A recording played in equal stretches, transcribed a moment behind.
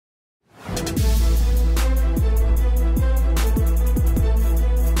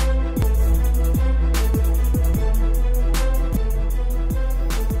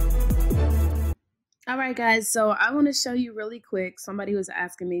right, guys, so I want to show you really quick. Somebody was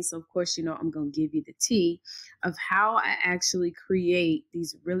asking me, so of course, I'm going to give you the tea of how I actually create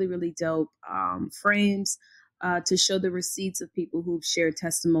these really, really dope frames to show the receipts of people who've shared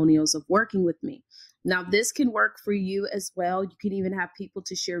testimonials of working with me. Now, this can work for you as well. You can even have people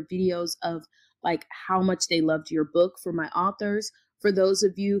to share videos of like how much they loved your book for my authors. For those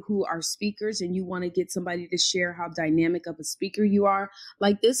of you who are speakers and you want to get somebody to share how dynamic of a speaker you are,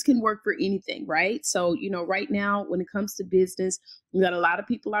 like this can work for anything, right? So, right now, when it comes to business, we got a lot of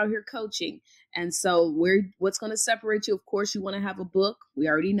people out here coaching. And so what's going to separate you? Of course, you want to have a book. We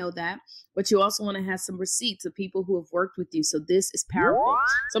already know that, but you also want to have some receipts of people who have worked with you. So this is powerful.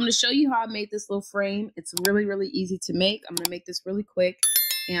 So I'm going to show you how I made this little frame. It's really, really easy to make. I'm going to make this really quick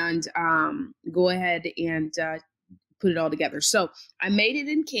and go ahead and put it all together. So I made it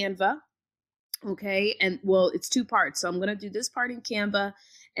in Canva. Okay. And well, it's two parts. So I'm going to do this part in Canva,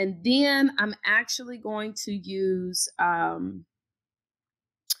 and then I'm actually going to use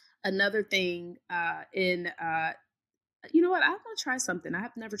another thing you know what? I'm going to try something. I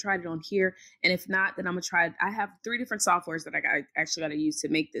have never tried it on here. And if not, then I'm going to try it. I have 3 different softwares that I actually got to use to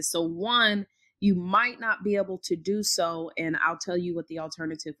make this. So one, you might not be able to do so, and I'll tell you what the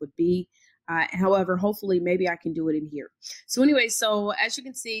alternative would be. However, hopefully, maybe I can do it in here. So anyway, so as you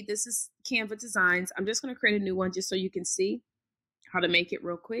can see, this is Canva Designs. I'm just going to create a new one just so you can see how to make it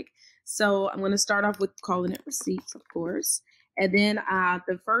real quick. So I'm going to start off with calling it receipts, of course. And then I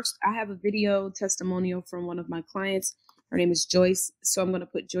have a video testimonial from one of my clients. Her name is Joyce. So I'm going to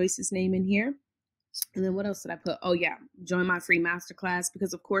put Joyce's name in here. And then what else did I put? Oh, yeah. Join my free masterclass,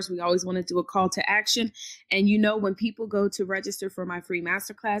 because, of course, we always want to do a call to action. And, when people go to register for my free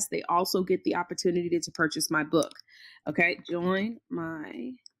masterclass, they also get the opportunity to purchase my book. Okay. Join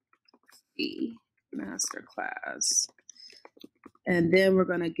my free masterclass. And then we're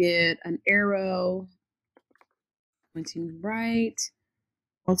going to get an arrow pointing right.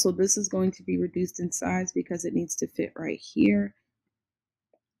 Also, this is going to be reduced in size because it needs to fit right here.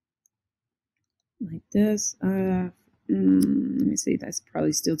 Like this. Let me see. That's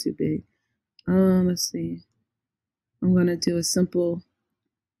probably still too big. Let's see. I'm going to do a simple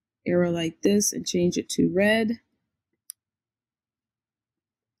arrow like this and change it to red.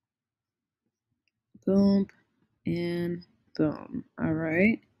 Boom and boom. All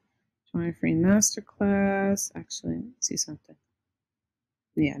right. Join free masterclass. Actually, let's see something.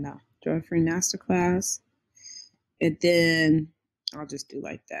 Yeah, no. Join free masterclass. And then I'll just do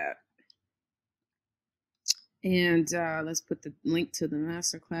like that. And let's put the link to the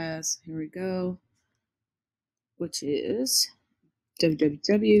masterclass. Here we go. Which is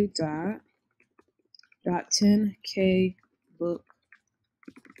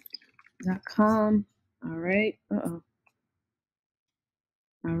www.10kbook.com. All right. All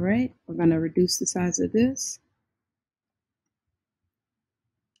right. We're going to reduce the size of this.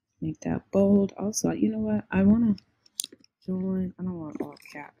 Make that bold. Also, you know what? I want to join. I don't want all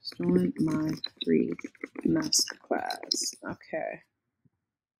caps. Join my free masterclass. Okay.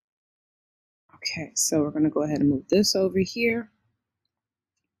 Okay. So we're going to go ahead and move this over here.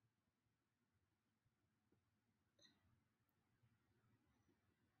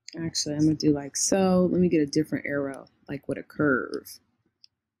 Actually, I'm going to do like so. Let me get a different arrow, like with a curve.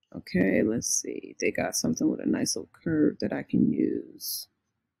 Okay, let's see. They got something with a nice little curve that I can use.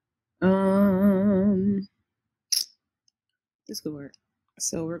 This could work.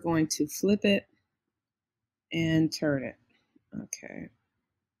 So we're going to flip it and turn it. Okay.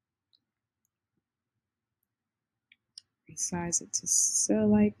 Resize it to so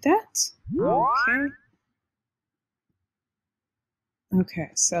like that. Okay. Okay,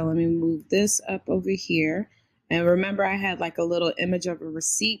 so let me move this up over here. And remember, I had like a little image of a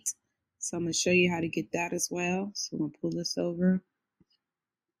receipt. So I'm going to show you how to get that as well. So I'm going to pull this over.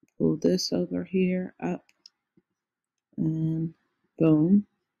 Pull this over here, up. And boom.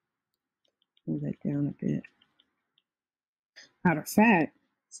 Pull that down a bit. Matter of fact,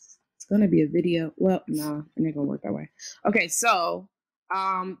 it's going to be a video. Well, no, it ain't going to work that way. Okay, so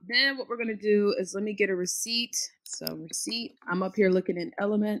then what we're going to do is let me get a receipt. So receipt, I'm up here looking in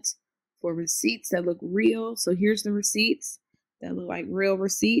Element for receipts that look real. So here's the receipts that look like real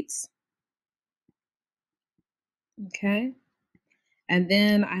receipts. Okay. And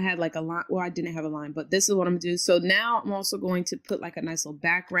then I had like a line. Well, I didn't have a line, but this is what I'm going to do. So now I'm also going to put like a nice little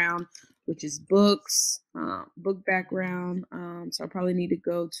background, which is books, book background. So I probably need to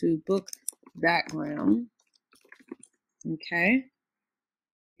go to book background. Okay.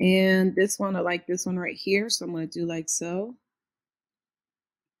 And this one, I like this one right here. So I'm going to do like so.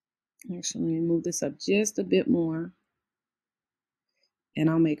 Actually, let me move this up just a bit more. And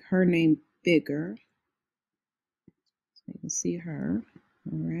I'll make her name bigger. You can see her.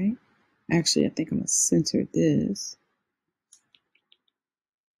 All right. Actually, I think I'm going to center this.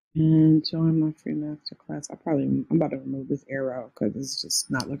 And join my free masterclass. I'm about to remove this arrow because it's just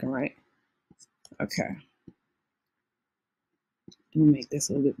not looking right. Okay. We'll make this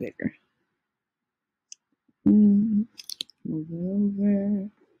a little bit bigger. Move it over.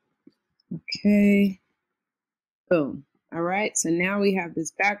 Okay. Boom. All right. So now we have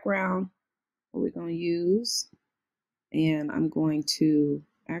this background what we're going to use. And I'm going to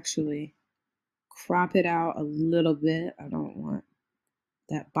actually crop it out a little bit. I don't want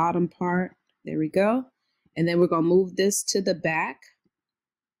that bottom part. There we go. And then we're going to move this to the back.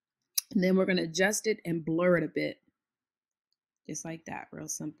 And then we're going to adjust it and blur it a bit. Just like that. Real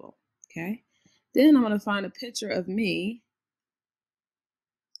simple. Okay. Then I'm going to find a picture of me.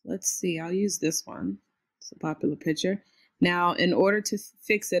 Let's see. I'll use this one. It's a popular picture. Now, in order to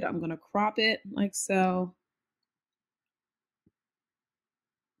fix it, I'm going to crop it like so.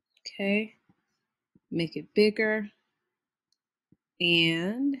 Okay. Make it bigger.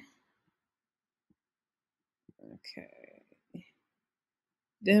 And okay.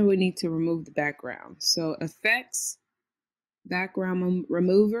 Then we need to remove the background. So effects, background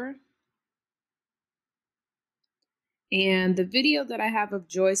remover. And the video that I have of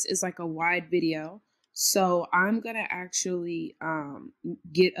Joyce is like a wide video. So I'm going to actually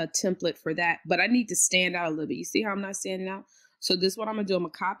get a template for that. But I need to stand out a little bit. You see how I'm not standing out? So this is what I'm going to do. I'm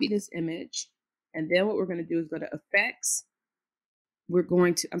going to copy this image. And then what we're going to do is go to effects. We're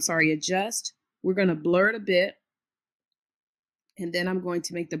going to, adjust. We're going to blur it a bit. And then I'm going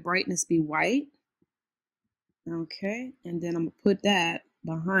to make the brightness be white. Okay. And then I'm going to put that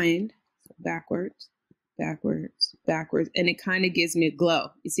behind, so backwards, backwards, backwards. And it kind of gives me a glow.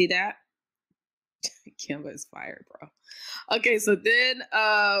 You see that? Canva is fire, bro. Okay. So then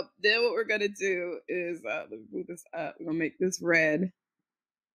what we're going to do is, let me move this up. We're going to make this red.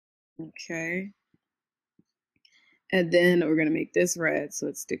 Okay. And then we're going to make this red so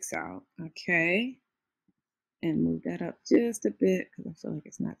it sticks out. Okay. And move that up just a bit because I feel like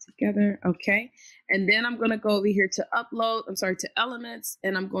it's not together. Okay. And then I'm going to go over here to to elements,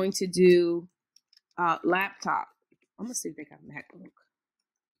 and I'm going to do laptop. I'm going to see if they got MacBook.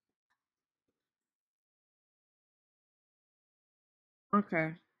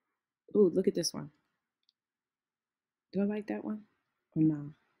 Okay. Ooh, look at this one. Do I like that one or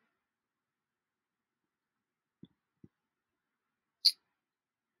no?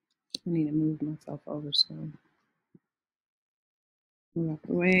 I need to move myself over soon. Move out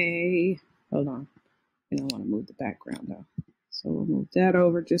the way. Hold on. I don't want to move the background though. So we'll move that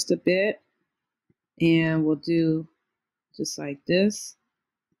over just a bit. And we'll do just like this.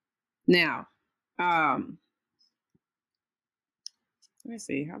 Now, let me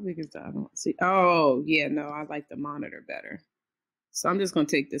see. How big is that? I don't see. Oh, yeah, no, I like the monitor better. So I'm just going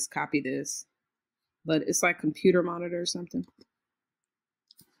to take this, copy this. But it's like computer monitor or something.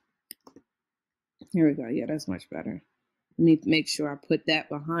 Here we go. Yeah, that's much better. Let me make sure I put that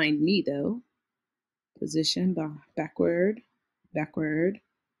behind me, though. Position, backward, backward.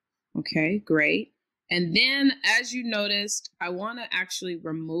 Okay, great. And then, as you noticed, I want to actually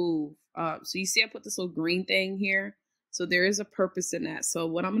remove. So you see I put this little green thing here. So there is a purpose in that. So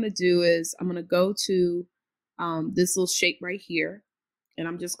what I'm going to do is I'm going to go to this little shape right here. And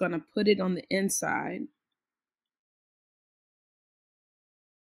I'm just going to put it on the inside.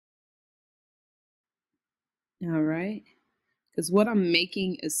 All right. Because what I'm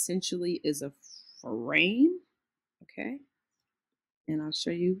making essentially is a frame. Okay. And I'll show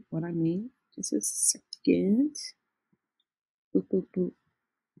you what I mean. Just a second. Boop, boop, boop.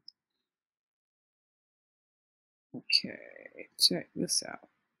 Okay. Check this out.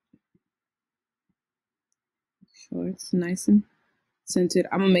 So it's nice and scented.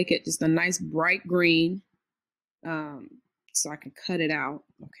 I'm gonna make it just a nice bright green, so I can cut it out.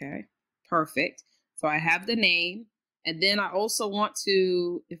 Okay, perfect. So I have the name, and then I also want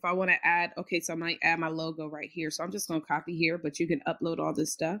to, if I want to add, okay, so I might add my logo right here. So I'm just gonna copy here, but you can upload all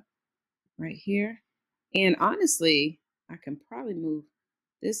this stuff right here. And honestly, I can probably move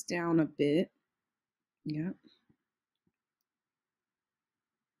this down a bit. Yep.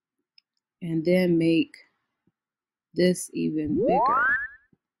 And then make this even bigger.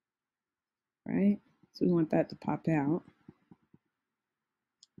 Right? So we want that to pop out.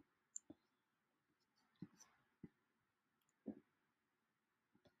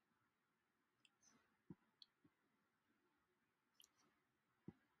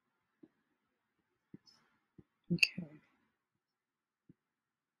 Okay.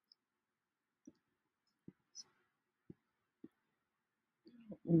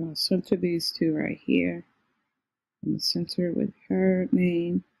 We're going to center these two right here. I'm gonna center it with her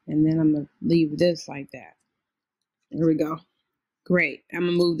name, and then I'm gonna leave this like that. There we go. Great. I'm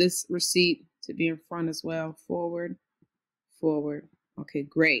gonna move this receipt to be in front as well. Forward, forward. Okay,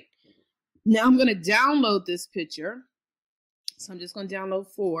 great. Now I'm gonna download this picture. So I'm just going to download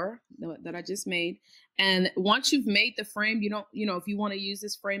 4 that I just made. And once you've made the frame, you don't, if you want to use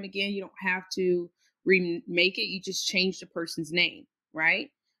this frame again, you don't have to remake it. You just change the person's name, right?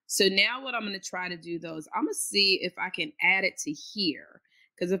 So now what I'm going to try to do though is I'm going to see if I can add it to here.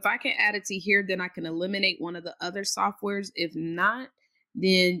 Because if I can add it to here, then I can eliminate one of the other softwares. If not,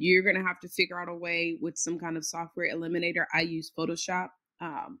 then you're going to have to figure out a way with some kind of software eliminator. I use Photoshop.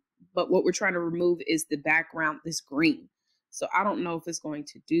 But what we're trying to remove is the background, this green. So I don't know if it's going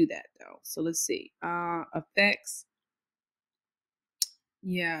to do that though. So let's see. Effects.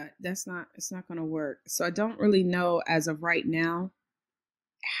 Yeah, it's not going to work. So I don't really know as of right now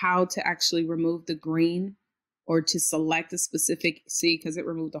how to actually remove the green or to select a specific, see, because it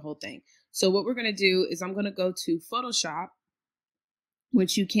removed the whole thing. So what we're going to do is I'm going to go to Photoshop,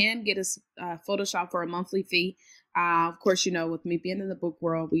 which you can get a Photoshop for a monthly fee. Of course, with me being in the book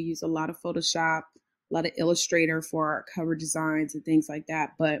world, we use a lot of Photoshop, a lot of Illustrator for our cover designs and things like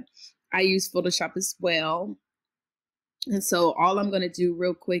that. But I use Photoshop as well. And so all I'm going to do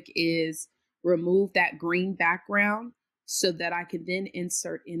real quick is remove that green background so that I can then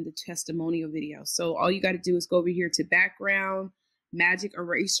insert in the testimonial video. So all you got to do is go over here to background, magic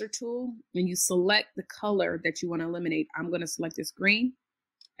eraser tool, and you select the color that you want to eliminate. I'm going to select this green.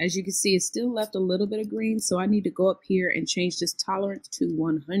 As you can see, it's still left a little bit of green. So I need to go up here and change this tolerance to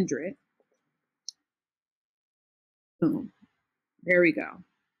 100. Boom. There we go.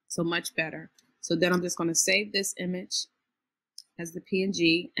 So much better. So then I'm just going to save this image as the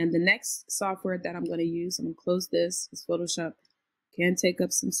PNG. And the next software that I'm going to use, I'm going to close this, because Photoshop can take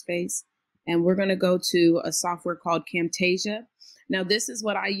up some space. And we're going to go to a software called Camtasia. Now, this is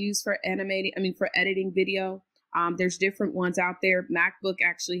what I use for for editing video. There's different ones out there. MacBook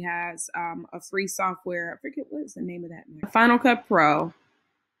actually has a free software. I forget what is the name of that. Final Cut Pro,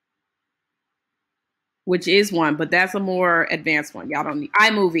 which is one, but that's a more advanced one. Y'all don't need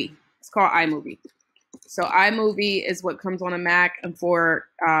iMovie. It's called iMovie. So iMovie is what comes on a Mac, and for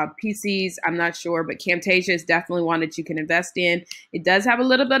PCs, I'm not sure, but Camtasia is definitely one that you can invest in. It does have a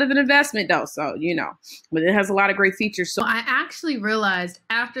little bit of an investment though, so but it has a lot of great features. So I actually realized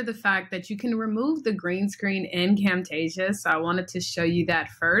after the fact that you can remove the green screen in Camtasia, so I wanted to show you that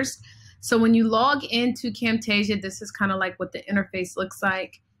first. So when you log into Camtasia, this is kind of like what the interface looks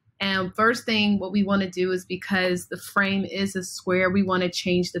like. And first thing, what we want to do is, because the frame is a square, we want to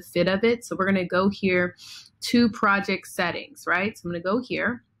change the fit of it. So we're going to go here to project settings, right? So I'm going to go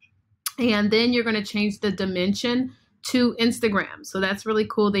here, and then you're going to change the dimension to Instagram. So that's really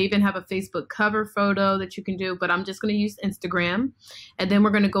cool. They even have a Facebook cover photo that you can do, but I'm just going to use Instagram. And then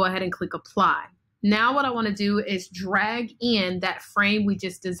we're going to go ahead and click apply. Now what I want to do is drag in that frame we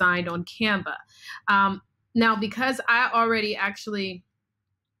just designed on Canva. Now, because I already actually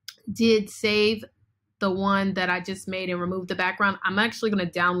did save the one that I just made and remove the background, I'm actually going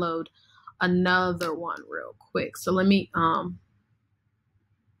to download another one real quick. So let me,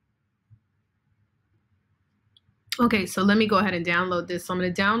 okay, so let me go ahead and download this. So I'm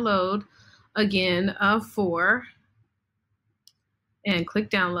going to download again 4 and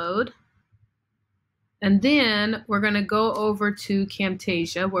click download. And then we're going to go over to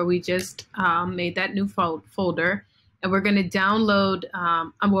Camtasia, where we just made that new folder. And we're going to download,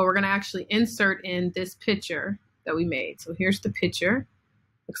 we're going to actually insert in this picture that we made. So here's the picture.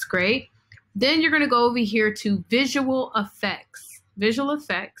 Looks great. Then you're going to go over here to visual effects,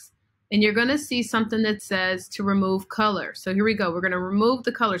 and you're going to see something that says to remove color. So here we go. We're going to remove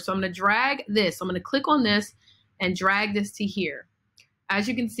the color. So I'm going to drag this. I'm going to click on this and drag this to here. As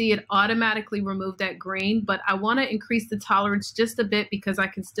you can see, it automatically removed that green, but I want to increase the tolerance just a bit because I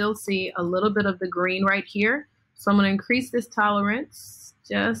can still see a little bit of the green right here. So I'm going to increase this tolerance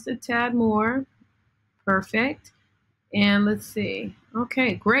just a tad more. Perfect. And let's see.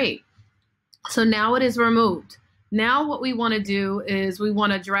 Okay, great. So now it is removed. Now what we want to do is we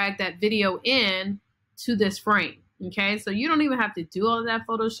want to drag that video in to this frame. Okay, so you don't even have to do all of that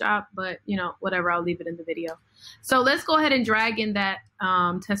Photoshop, but whatever, I'll leave it in the video. So let's go ahead and drag in that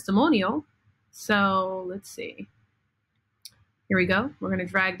testimonial. So let's see. Here we go. We're going to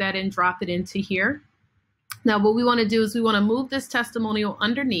drag that in, drop it into here. Now what we want to do is we want to move this testimonial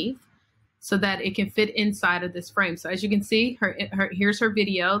underneath. so that it can fit inside of this frame. So as you can see, here's her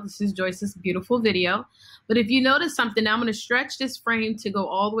video. This is Joyce's beautiful video. But if you notice something, now I'm going to stretch this frame to go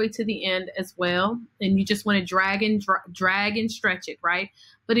all the way to the end as well. And you just want to drag and stretch it, right?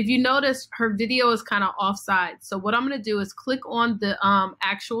 But if you notice, her video is kind of offside. So what I'm going to do is click on the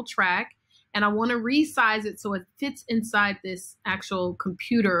actual track, and I want to resize it so it fits inside this actual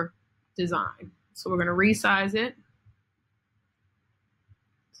computer design. So we're going to resize it.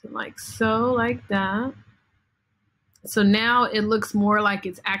 So like that. So now it looks more like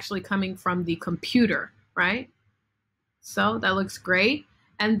it's actually coming from the computer, right? So that looks great.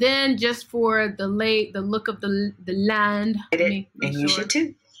 And then just for the look of the land, and you should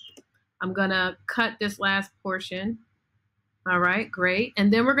too. I'm gonna cut this last portion. All right, great.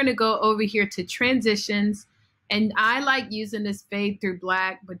 And then we're gonna go over here to transitions. And I like using this fade through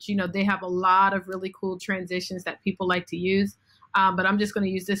black, but you know, they have a lot of really cool transitions that people like to use. But I'm just going to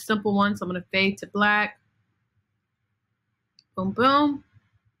use this simple one. So I'm going to fade to black. Boom, boom.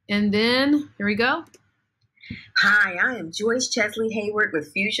 And then here we go. Hi, I am Joyce Chesley Hayward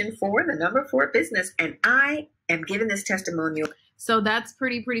with Fusion 4, the number 4 business, and I am giving this testimonial. So that's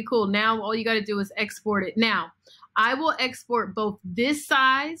pretty cool. Now all you got to do is export it. Now I will export both this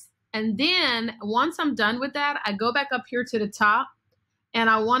size, and then once I'm done with that, I go back up here to the top. And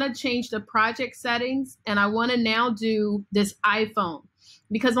I want to change the project settings, and I want to now do this iPhone,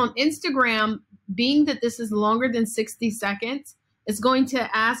 because on Instagram, being that this is longer than 60 seconds, it's going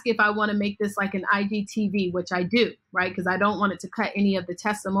to ask if I want to make this like an IGTV, which I do, right? Because I don't want it to cut any of the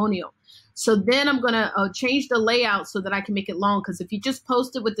testimonial. So then I'm going to change the layout so that I can make it long, because if you just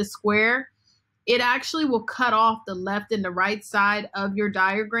post it with the square, it actually will cut off the left and the right side of your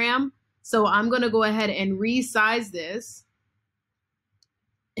diagram. So I'm going to go ahead and resize this.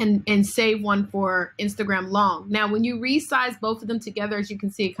 And save one for Instagram long. Now, when you resize both of them together, as you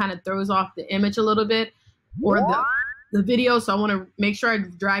can see, it kind of throws off the image a little bit, or the video. So I want to make sure I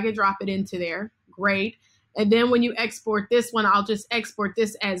drag and drop it into there. Great. And then when you export this one, I'll just export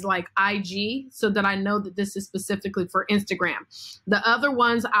this as like IG so that I know that this is specifically for Instagram. The other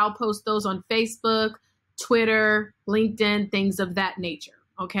ones, I'll post those on Facebook, Twitter, LinkedIn, things of that nature.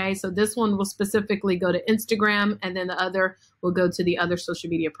 Okay, so this one will specifically go to Instagram, and then the other will go to the other social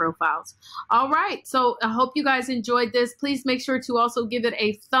media profiles. All right, so I hope you guys enjoyed this. Please make sure to also give it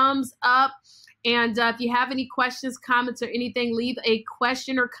a thumbs up. And if you have any questions, comments, or anything, leave a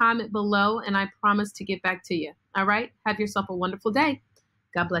question or comment below, and I promise to get back to you. All right, have yourself a wonderful day.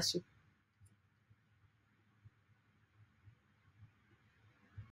 God bless you.